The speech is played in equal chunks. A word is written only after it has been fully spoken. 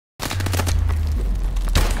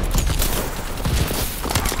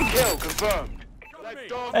Kill confirmed.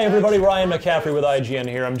 Hey everybody, Ryan McCaffrey with IGN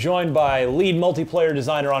here. I'm joined by lead multiplayer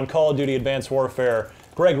designer on Call of Duty Advanced Warfare,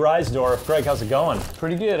 Greg Reisdorf. Greg, how's it going?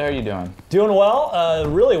 Pretty good. How are you doing? Doing well,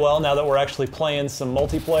 really well now that we're actually playing some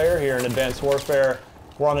multiplayer here in Advanced Warfare.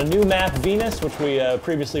 We're on a new map, Venus, which we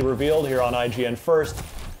previously revealed here on IGN First,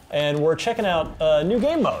 and we're checking out a new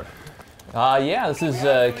game mode. Yeah, this is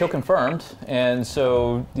kill confirmed, and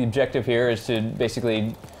so the objective here is to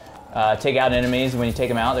basically take out enemies, and when you take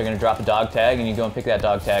them out, they're going to drop a dog tag, and you go and pick that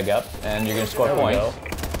dog tag up, and you're going to score points.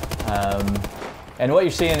 And what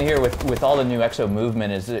you're seeing here with all the new EXO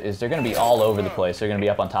movement is they're going to be all over the place. They're going to be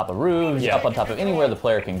up on top of roofs, up on top of anywhere the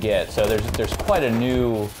player can get. So there's quite a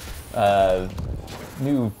new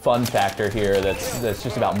fun factor here that's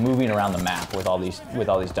just about moving around the map with all these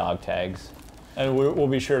dog tags. And we'll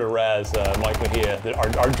be sure to razz Mike Mejia,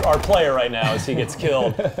 our player right now, as he gets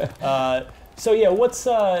killed. So yeah, what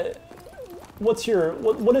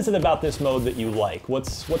is it about this mode that you like? What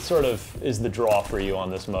sort of is the draw for you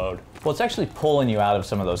on this mode? Well, it's actually pulling you out of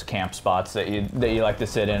some of those camp spots that you like to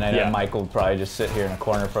sit in. I know Mike will probably just sit here in a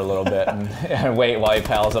corner for a little bit and wait while he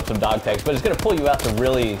piles up some dog tags. But it's going to pull you out to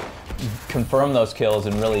really confirm those kills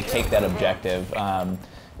and really take that objective.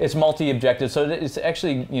 It's multi-objective, so it's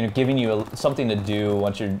actually giving you something to do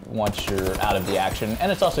once you're out of the action,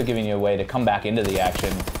 and it's also giving you a way to come back into the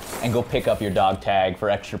action and go pick up your dog tag for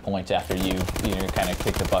extra points after you kind of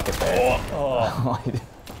kick the bucket there.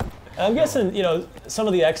 I'm guessing some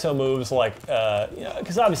of the EXO moves, like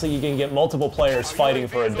because obviously you can get multiple players fighting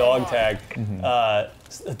for a dog tag.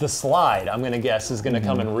 The slide, I'm going to guess, is going to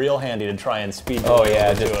come in real handy to try and speed to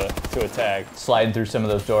a tag. Sliding through some of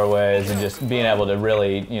those doorways and just being able to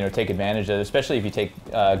really take advantage of it, especially if you take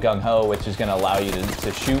Gung Ho, which is going to allow you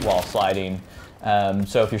to shoot while sliding.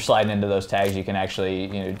 So if you're sliding into those tags, you can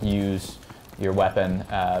actually use your weapon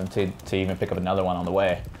to even pick up another one on the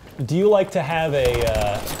way. Do you like to have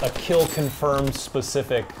a kill confirmed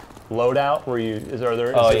specific loadout where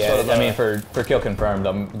I mean, for kill confirmed,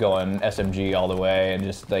 I'm going SMG all the way and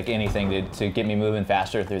just like anything to get me moving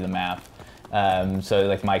faster through the map. So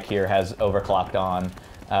like Mike here has overclocked on,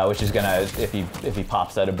 which is gonna, if he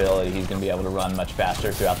pops that ability, he's gonna be able to run much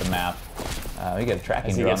faster throughout the map. We got a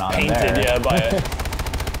tracking drone on him there. Yeah, by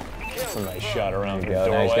That's a nice shot around the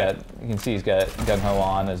doorway. Now you can see he's got Gung Ho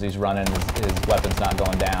on as he's running. His weapon's not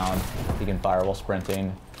going down. He can fire while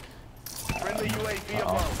sprinting.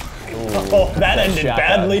 Oh, that ended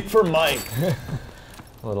badly for Mike.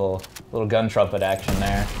 little gun trumpet action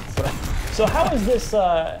there. So how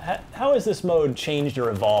has this mode changed or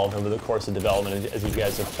evolved over the course of development as you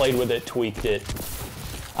guys have played with it, tweaked it?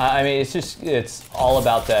 I mean, it's all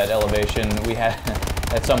about that elevation. We had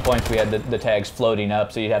at some points we had the tags floating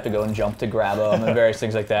up, so you'd have to go and jump to grab them and various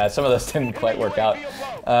things like that. Some of those didn't quite work out,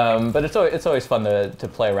 but it's always fun to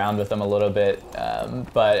play around with them a little bit.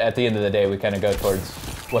 But at the end of the day, we kind of go towards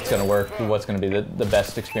what's going to work, what's going to be the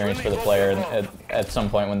best experience for the player. And at some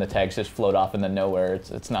point, when the tags just float off into nowhere,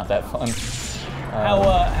 it's not that fun.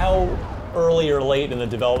 How early or late in the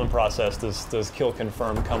development process does Kill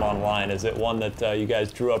Confirm come online? Is it one that you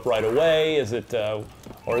guys drew up right away? Is it,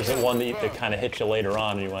 or is it one that kind of hit you later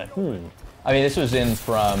on and you went, I mean, this was in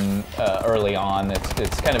from early on.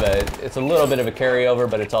 It's kind of it's a little bit of a carryover,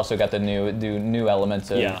 but it's also got the new elements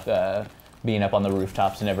of being up on the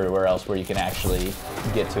rooftops and everywhere else where you can actually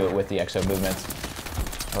get to it with the EXO movements.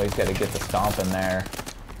 Oh, he's got to get the stomp in there.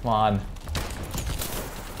 Come on.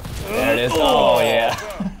 There it is. Oh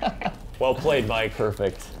yeah. Well played, Mike.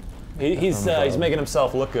 Perfect. He's making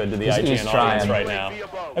himself look good to the IGN audience right now.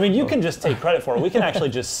 I mean, you can just take credit for it. We can actually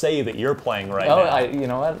just say that you're playing right now. You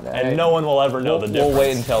know what? And no one will ever know the difference. We'll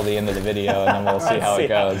wait until the end of the video, and then we'll see how it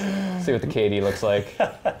goes. See what the KD looks like.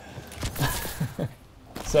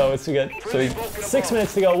 So it's good. So 6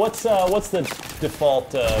 minutes to go. What's the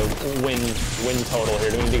default win total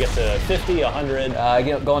here? Do we need to get to 50, 100?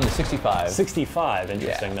 Going to 65. 65.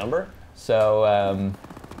 Interesting number. So.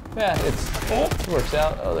 Yeah, it works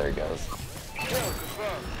out. Oh, there it goes.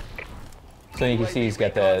 So you can see he's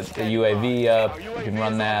got the UAV up. You can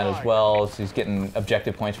run that as well. So he's getting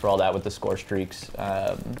objective points for all that with the score streaks.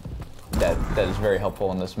 That is very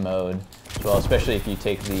helpful in this mode as well, especially if you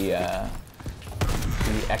take the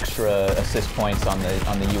extra assist points on the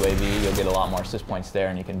UAV. You'll get a lot more assist points there,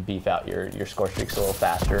 and you can beef out your score streaks a little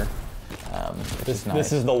faster.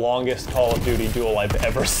 This is the longest Call of Duty duel I've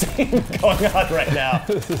ever seen going on right now.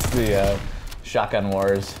 This is the Shotgun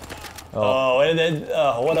Wars. And then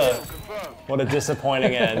what a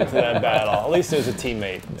disappointing end to that battle. At least it was a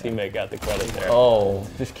teammate. The teammate got the credit there. Oh,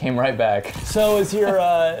 just came right back. So is your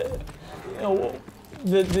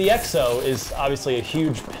the EXO is obviously a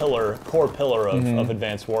huge core pillar of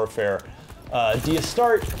Advanced Warfare. Do you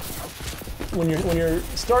start when you're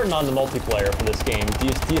starting on the multiplayer for this game? Do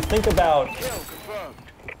you think about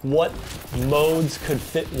what modes could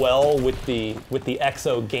fit well with the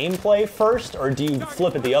EXO gameplay first, or do you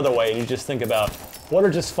flip it the other way and you just think about what are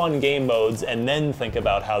just fun game modes and then think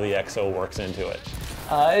about how the EXO works into it?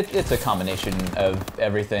 It's a combination of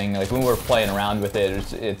everything. Like when we're playing around with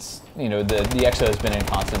it, it's you know the EXO has been in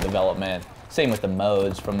constant development. Same with the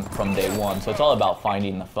modes from day one. So it's all about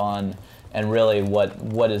finding the fun and really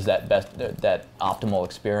what is that optimal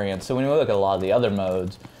experience. So when we look at a lot of the other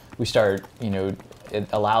modes, we start it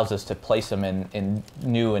allows us to place them in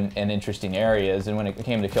new and interesting areas. And when it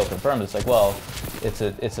came to Kill Confirmed, it's like, well, it's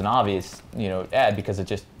an obvious add because it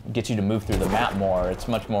just gets you to move through the map more. It's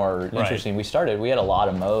much more interesting. We had a lot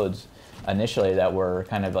of modes initially that were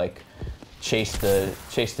kind of like chase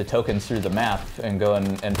the tokens through the map and go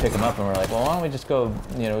and pick them up, and we're like, well, why don't we just go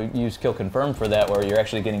use Kill Confirmed for that, where you're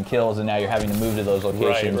actually getting kills and now you're having to move to those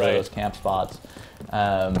locations or those camp spots.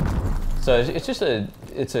 So it's just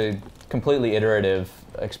a completely iterative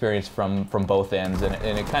experience from both ends, and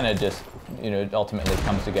it kind of just ultimately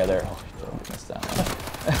comes together. Oh, missed that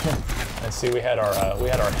one. I see we had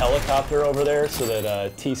our helicopter over there so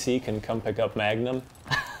that TC can come pick up Magnum.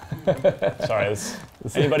 Sorry,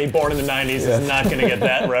 anybody born in the 90s is not going to get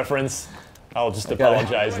that reference. I'll just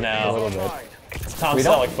apologize now. A little bit. It's Tom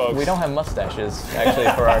Selleck, folks. We don't have mustaches actually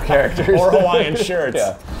for our characters. Or Hawaiian shirts.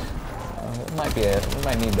 Yeah. We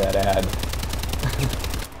might need that ad.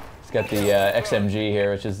 It's got the XMG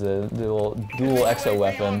here, which is the dual EXO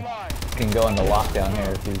weapon. You can go into lockdown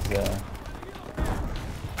here if he's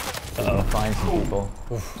find some people.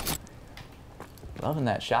 Oof. Loving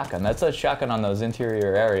that shotgun. That's a shotgun on those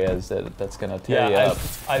interior areas that's going to tear you up.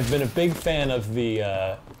 I've been a big fan of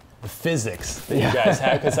the physics that you guys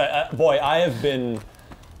have, because I have been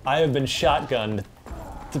shotgunned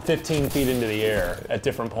to 15 feet into the air at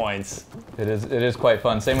different points. It is quite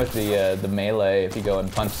fun. Same with the melee. If you go and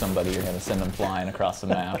punch somebody, you're going to send them flying across the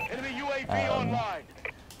map.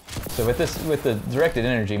 So with the directed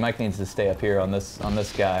energy, Mike needs to stay up here on this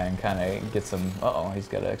guy and kind of get some. He's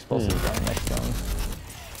got an explosive right next to him.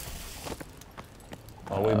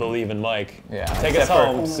 Well, we believe in Mike. Yeah. Take us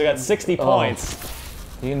home. So we got 60 points.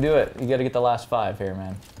 You can do it. You got to get the last 5 here,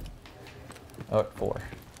 man. 4.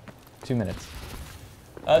 2 minutes.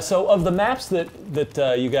 So of the maps that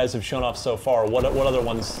you guys have shown off so far, what other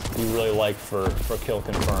ones do you really like for Kill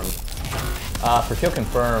Confirmed? For Kill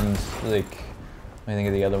Confirmed, like. I think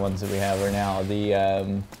of the other ones that we have right now.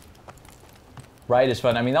 The Ride is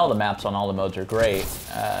fun. I mean, all the maps on all the modes are great.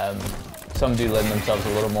 Some do lend themselves a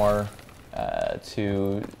little more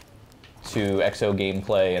to EXO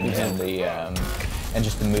gameplay and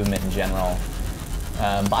just the movement in general.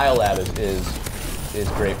 Biolab is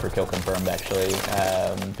great for Kill Confirmed actually,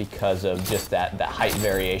 because of just that height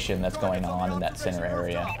variation that's going on in that center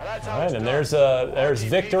area. All right, and there's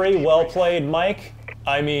victory. Well played, Mike.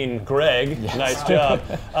 I mean, Greg. Yes. Nice job.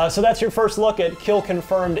 So that's your first look at Kill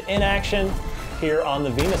Confirmed in action here on the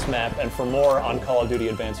Venus map. And for more on Call of Duty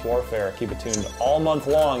Advanced Warfare, keep it tuned all month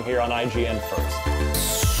long here on IGN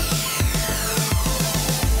First.